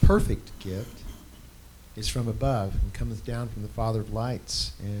perfect gift is from above and cometh down from the Father of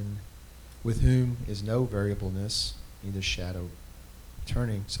lights, and with whom is no variableness, neither shadow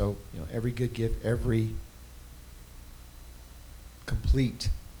turning. So, every good gift, every complete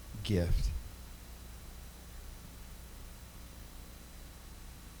gift.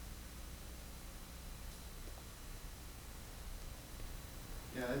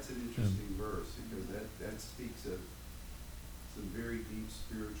 Yeah, that's an interesting verse, because that speaks of some very deep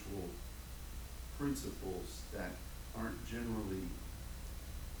spiritual principles that aren't generally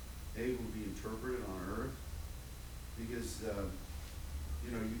able to be interpreted on earth. Because,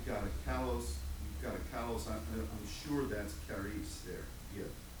 you've got a kalos, I'm sure that's charis there,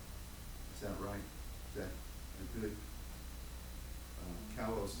 gift. Is that right? Is that a good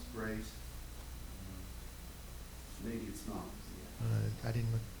kalos grace? Maybe it's not. I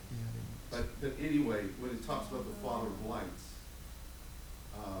didn't look. But anyway, when it talks about the Father of lights,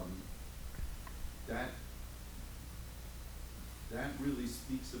 that really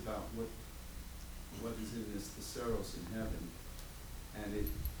speaks about what is in this thesaurus in heaven, and it's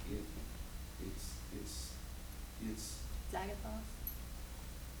Zagathos?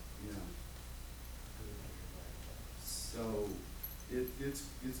 yeah. So it's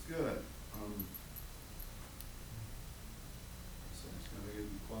good. So I'm just gonna be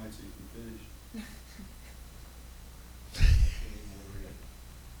quiet so you can finish.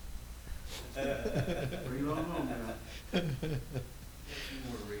 Bring it on home now.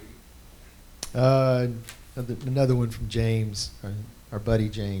 Another one from James, our buddy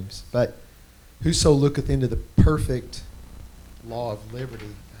James. But whoso looketh into the perfect law of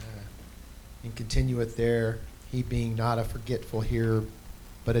liberty and continueth there, he being not a forgetful hearer,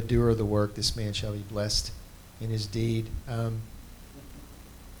 but a doer of the work, this man shall be blessed in his deed.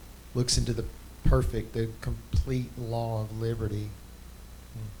 Looks into the perfect, the complete law of liberty.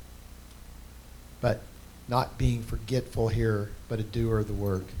 But not being forgetful hearer, but a doer of the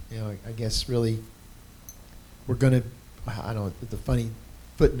work. I guess really we're going to, I don't know, the funny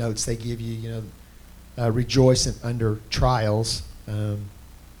footnotes they give you, rejoice under trials.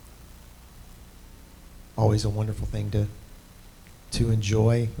 Always a wonderful thing to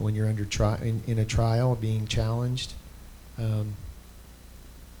enjoy when you're under in a trial, being challenged.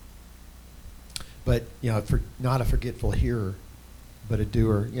 But not a forgetful hearer, but a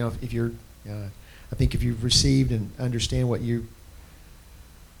doer. If you're, I think if you've received and understand what you've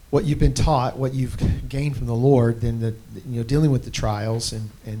been taught, what you've gained from the Lord, then dealing with the trials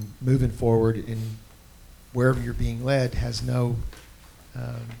and moving forward in wherever you're being led has no.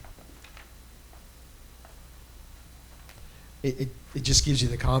 It just gives you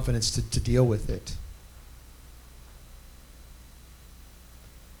the confidence to deal with it.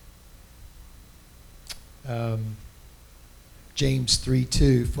 James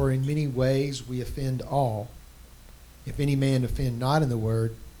 3:2, for in many ways we offend all. If any man offend not in the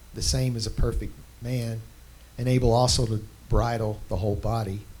word, the same is a perfect man, and able also to bridle the whole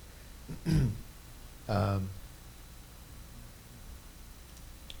body.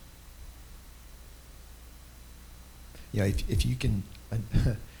 If you can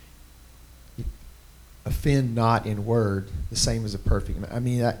offend not in word, the same as a perfect man. I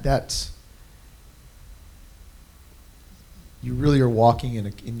mean, that's you really are walking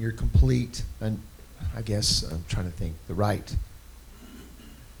in your complete, and I guess I'm trying to think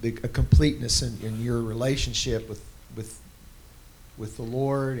a completeness in your relationship with the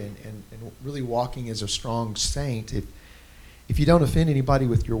Lord, and really walking as a strong saint. If you don't offend anybody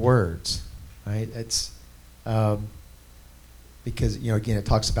with your words, right? It's because again it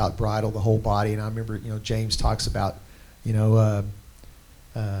talks about bridle the whole body, and I remember James talks about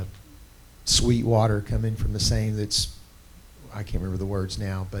sweet water coming from the same that's. I can't remember the words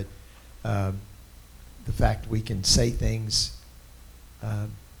now, but the fact we can say things,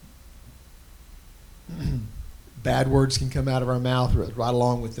 bad words can come out of our mouth right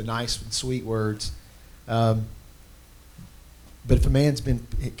along with the nice and sweet words. But if a man's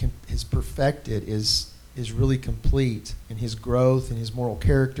has perfected, is is really complete in his growth and his moral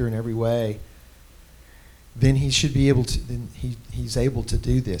character in every way, then he should be able to. Then he's able to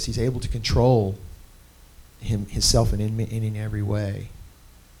do this. He's able to control himself in every way.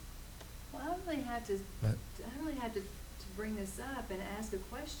 Well, I really have to, But- to bring this up and ask a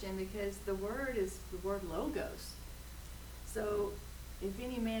question, because the word is the word logos. So if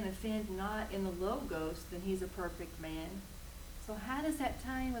any man offend not in the logos, then he's a perfect man. So how does that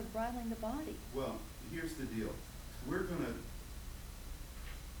tie in with bridling the body? Well, here's the deal. We're gonna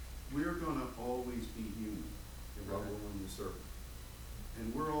always be human while we're on this earth.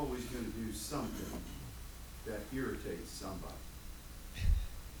 And we're always gonna do something that irritates somebody.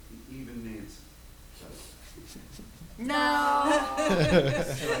 Even Nancy does. No.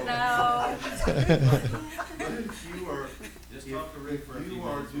 No. But if you are, Just talk to Rick for a if few you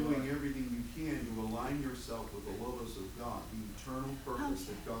are minutes. doing everything you can to align yourself with the logos of God, the eternal purpose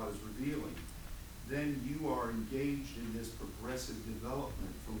that God is revealing, then you are engaged in this progressive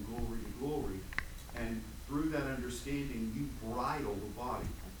development from glory to glory. And through that understanding, you bridle the body.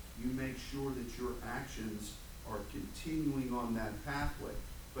 You make sure that your actions are continuing on that pathway.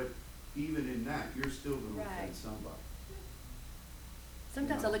 But even in that, you're still going to offend Right. somebody.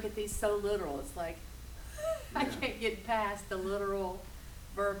 Sometimes I look at these so literal, it's like, I Yeah. can't get past the literal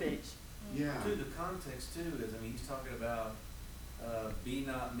verbiage. Yeah. Too, the context too is, I mean, he's talking about, be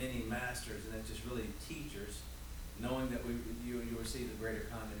not many masters, and it's just really teachers, knowing that you receive a greater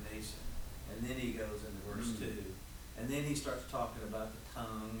condemnation. And then he goes into verse 2, and then he starts talking about the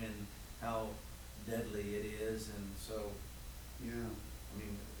tongue and how deadly it is, and so, Yeah. I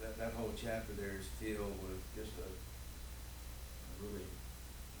mean, that whole chapter there is filled with just a really,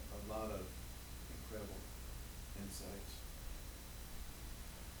 a lot of incredible insights.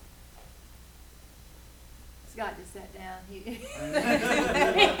 Scott just sat down,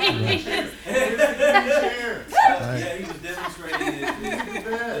 Yeah, he was demonstrating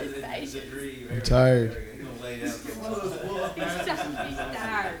his degree. I'm tired. He's gonna lay down. He's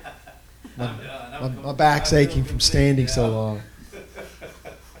tired. I'm done. My back's aching from standing so long.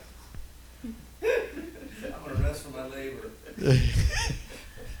 I'm gonna rest from my labor.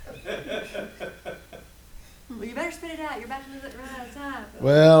 Well, you better spit it out, you're about to run out of time.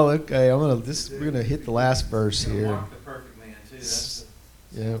 Well, okay, we're gonna hit the last verse He's gonna here. mark the perfect man too. That's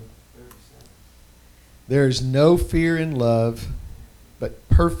the Yep. 37. There is no fear in love, but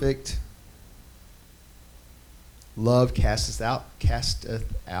perfect love casteth out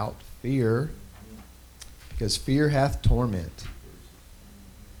fear, because fear hath torment.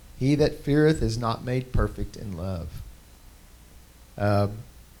 He that feareth is not made perfect in love.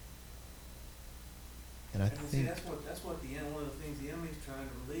 And I And see, think, that's what one of the things the enemy's trying to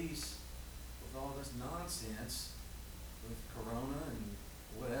release with all this nonsense with Corona and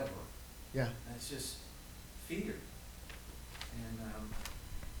whatever. yeah, That's just fear. And I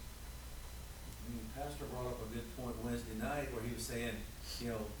mean, Pastor brought up a good point Wednesday night where he was saying,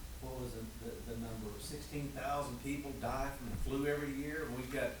 what was the number? 16,000 people die from the flu every year, and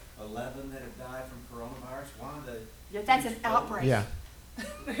we've got 11 that have died from coronavirus. Why the? Yeah, that's an outbreak. yeah. I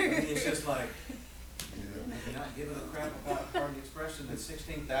mean, it's just like, you're not giving a crap about, pardon the expression, that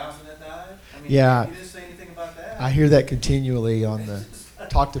 16,000 that died? I mean, Yeah. you didn't say anything about that. I hear that continually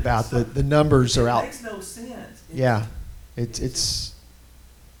talked about the numbers are out. It makes no sense. Yeah, it's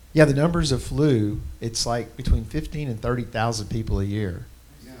the numbers of flu. It's like between 15 and 30,000 people a year.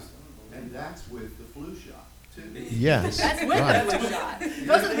 Yeah. And that's with the flu shot, too. Yes, That's with right. the flu shot.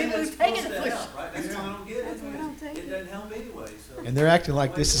 Those are the people who've taken the flu shot. Right, that's why I don't get it. That's why I don't take It it. doesn't help anyway, so. And they're acting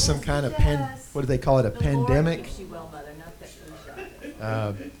like this is some kind of what do they call it, a The Lord pandemic? keeps you well, mother, not that flu shot.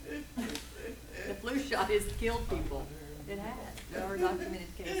 The flu shot has killed people. It has. There are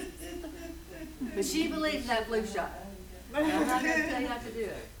documented cases. But she believes in that flu shot. And I'm not gonna tell you not to do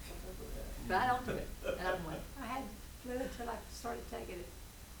it. But I don't do it. And I'm one. I had flu until I started taking it.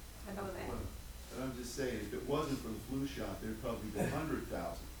 I know that. But I'm just saying, if it wasn't for the flu shot, there'd probably be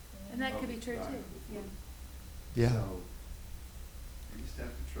 100,000. And that could be true too, yeah. Yeah, So, you just have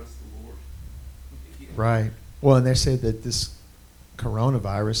to trust the Lord. right. Well, and they said that this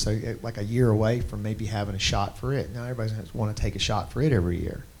coronavirus, like a year away from maybe having a shot for it. Now everybody's going to want to take a shot for it every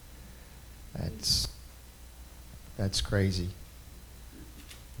year. That's crazy.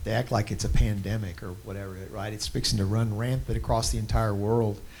 They act like it's a pandemic or whatever, right? It's fixing to run rampant across the entire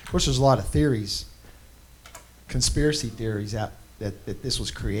world. Of course, there's a lot of theories, conspiracy theories out that this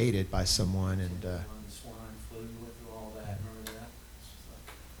was created by someone, and When the swine flu, we went through all that, remember that? It's just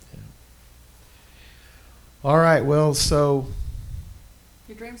like, yeah. All right. Well, so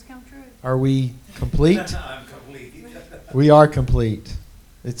Your dreams come true. are we complete? I'm complete. We are complete.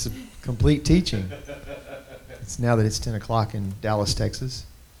 It's a complete teaching. It's now that it's 10 o'clock in Dallas, Texas.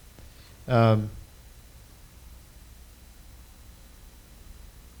 Well,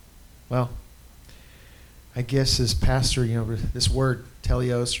 I guess as pastor, this word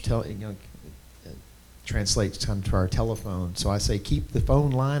Teleios translates kind of to our telephone. So I say keep the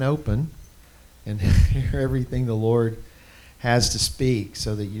phone line open and hear everything the Lord has to speak,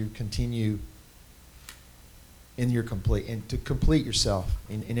 so that you continue in your to complete yourself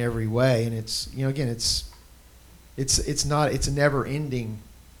in every way. And it's again it's a never-ending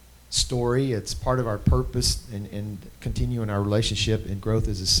story. It's part of our purpose and continuing our relationship and growth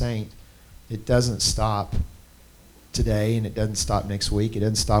as a saint. It doesn't stop today, and it doesn't stop next week. It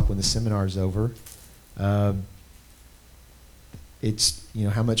doesn't stop when the seminar is over. It's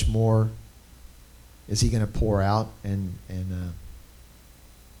how much more is he going to pour out and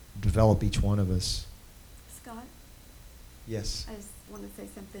develop each one of us? Scott, Yes. I just want to say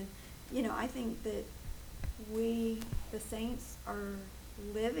something. I think that we, the saints, are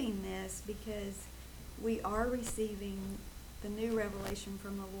living this because we are receiving the new revelation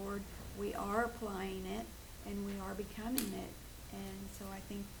from the Lord. We are applying it, and we are becoming it. And so I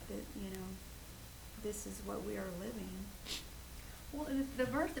think that, this is what we are living. Well, the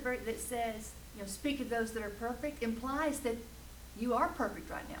verse that says, speak of those that are perfect, implies that you are perfect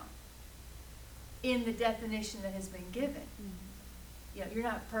right now in the definition that has been given. Mm-hmm. You're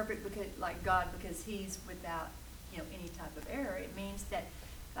not perfect like God because he's without, any type of error. It means that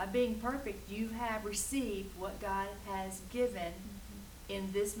by being perfect, you have received what God has given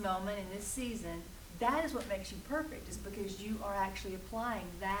in this moment, in this season. That is what makes you perfect, is because you are actually applying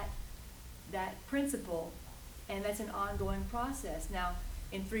that principle, and that's an ongoing process. Now,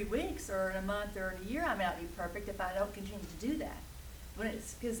 in 3 weeks or in a month or in a year, I may not be perfect if I don't continue to do that. But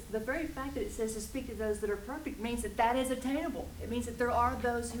it's because the very fact that it says to speak to those that are perfect means that is attainable. It means that there are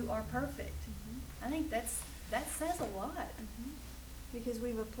those who are perfect. Mm-hmm. I think that says a lot. Mm-hmm. Because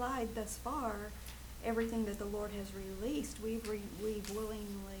we've applied thus far everything that the Lord has released. We've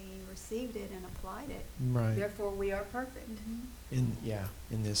willingly received it and applied it. Right. Therefore, we are perfect In this Yeah.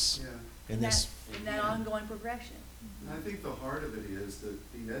 in this. in that ongoing progression. And I think the heart of it is that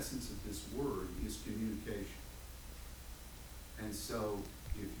the essence of this word is communication. And so,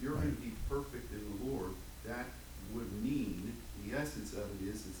 if you're going to be perfect in the Lord, that would mean, the essence of it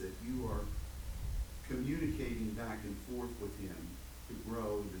is that you are communicating back and forth with Him to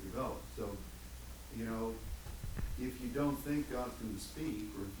grow and to develop. So, if you don't think God's going to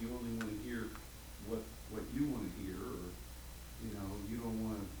speak, or if you only want to hear what you want to hear, or, you don't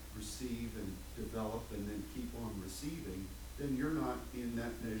want to receive and develop and then keep on receiving, then you're not in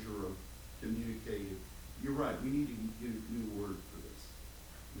that measure of communicative. You're right, we need to get a new word for this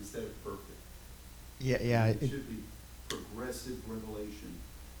instead of perfect. Yeah. It should be progressive revelation,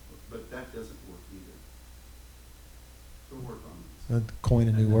 but that doesn't work either. So work on this. Coin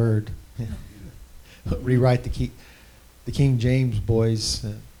a new word. Rewrite the King James boys.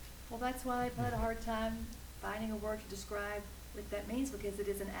 Well, that's why I've had a hard time finding a word to describe what that means, because it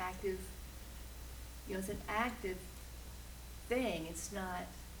is an active, it's an active thing. It's not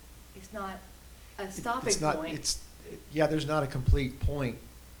a stopping point. There's not a complete point.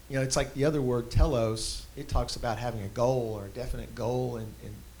 It's like the other word, telos. It talks about having a goal or a definite goal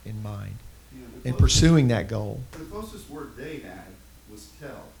in mind and pursuing that goal. The closest word they had was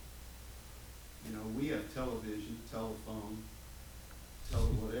tell. We have television, telephone,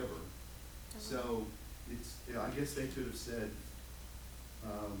 whatever. So I guess they could have said,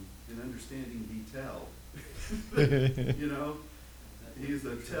 in understanding detail. He's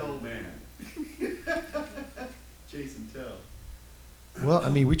a tell man. Jason Tell.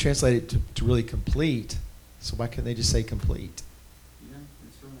 Well, we translate it to really complete. So why couldn't they just say complete? Yeah,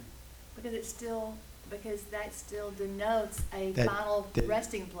 that's right. Because that still denotes a That final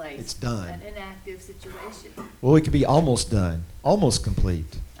resting place. it's done. An inactive situation. Well, it could be almost done, almost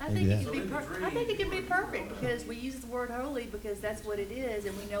complete. I Maybe think that. it can be perfect, because we use the word holy because that's what it is,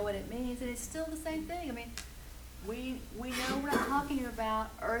 and we know what it means, and it's still the same thing. We know we're not talking about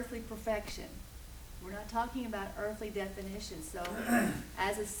earthly perfection. We're not talking about earthly definitions. So,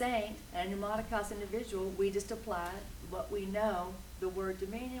 as a saint and a pneumaticos individual, we just apply what we know the word to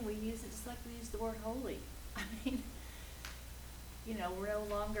mean, and we use it just like we use the word holy. We're no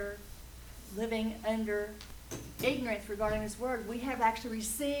longer living under ignorance regarding this word. We have actually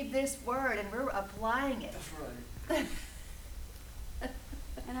received this word, and we're applying it. That's right.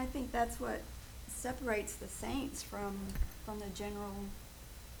 And I think that's what separates the saints from the general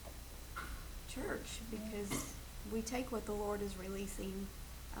church, because we take what the Lord is releasing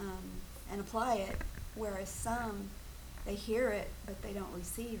and apply it, whereas some they hear it, but they don't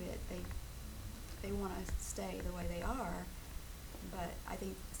receive it. They want to stay the way they are. But I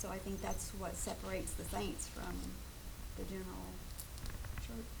think that's what separates the saints from the general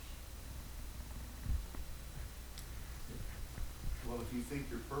church. Well, if you think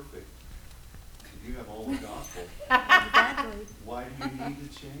you're perfect, if you have all the gospel, Exactly. why do you need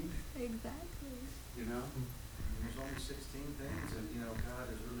to change? Exactly. You know? There's only 16 things that, God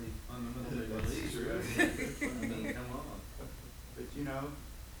has really unlimitedly released. Right? I mean, come on. But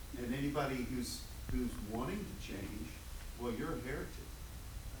and anybody who's wanting to change, well, you're a heretic.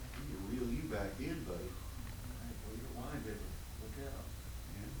 We can reel you back in, buddy. Well, you're a wine bibber. Look out.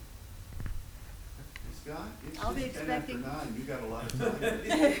 Yeah. Scott, it's I'll be just 10 after expecting- 9. You got a lot of time.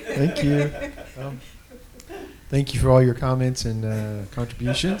 Thank you. Thank you for all your comments and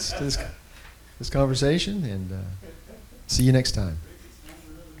contributions to this conversation, and see you next time.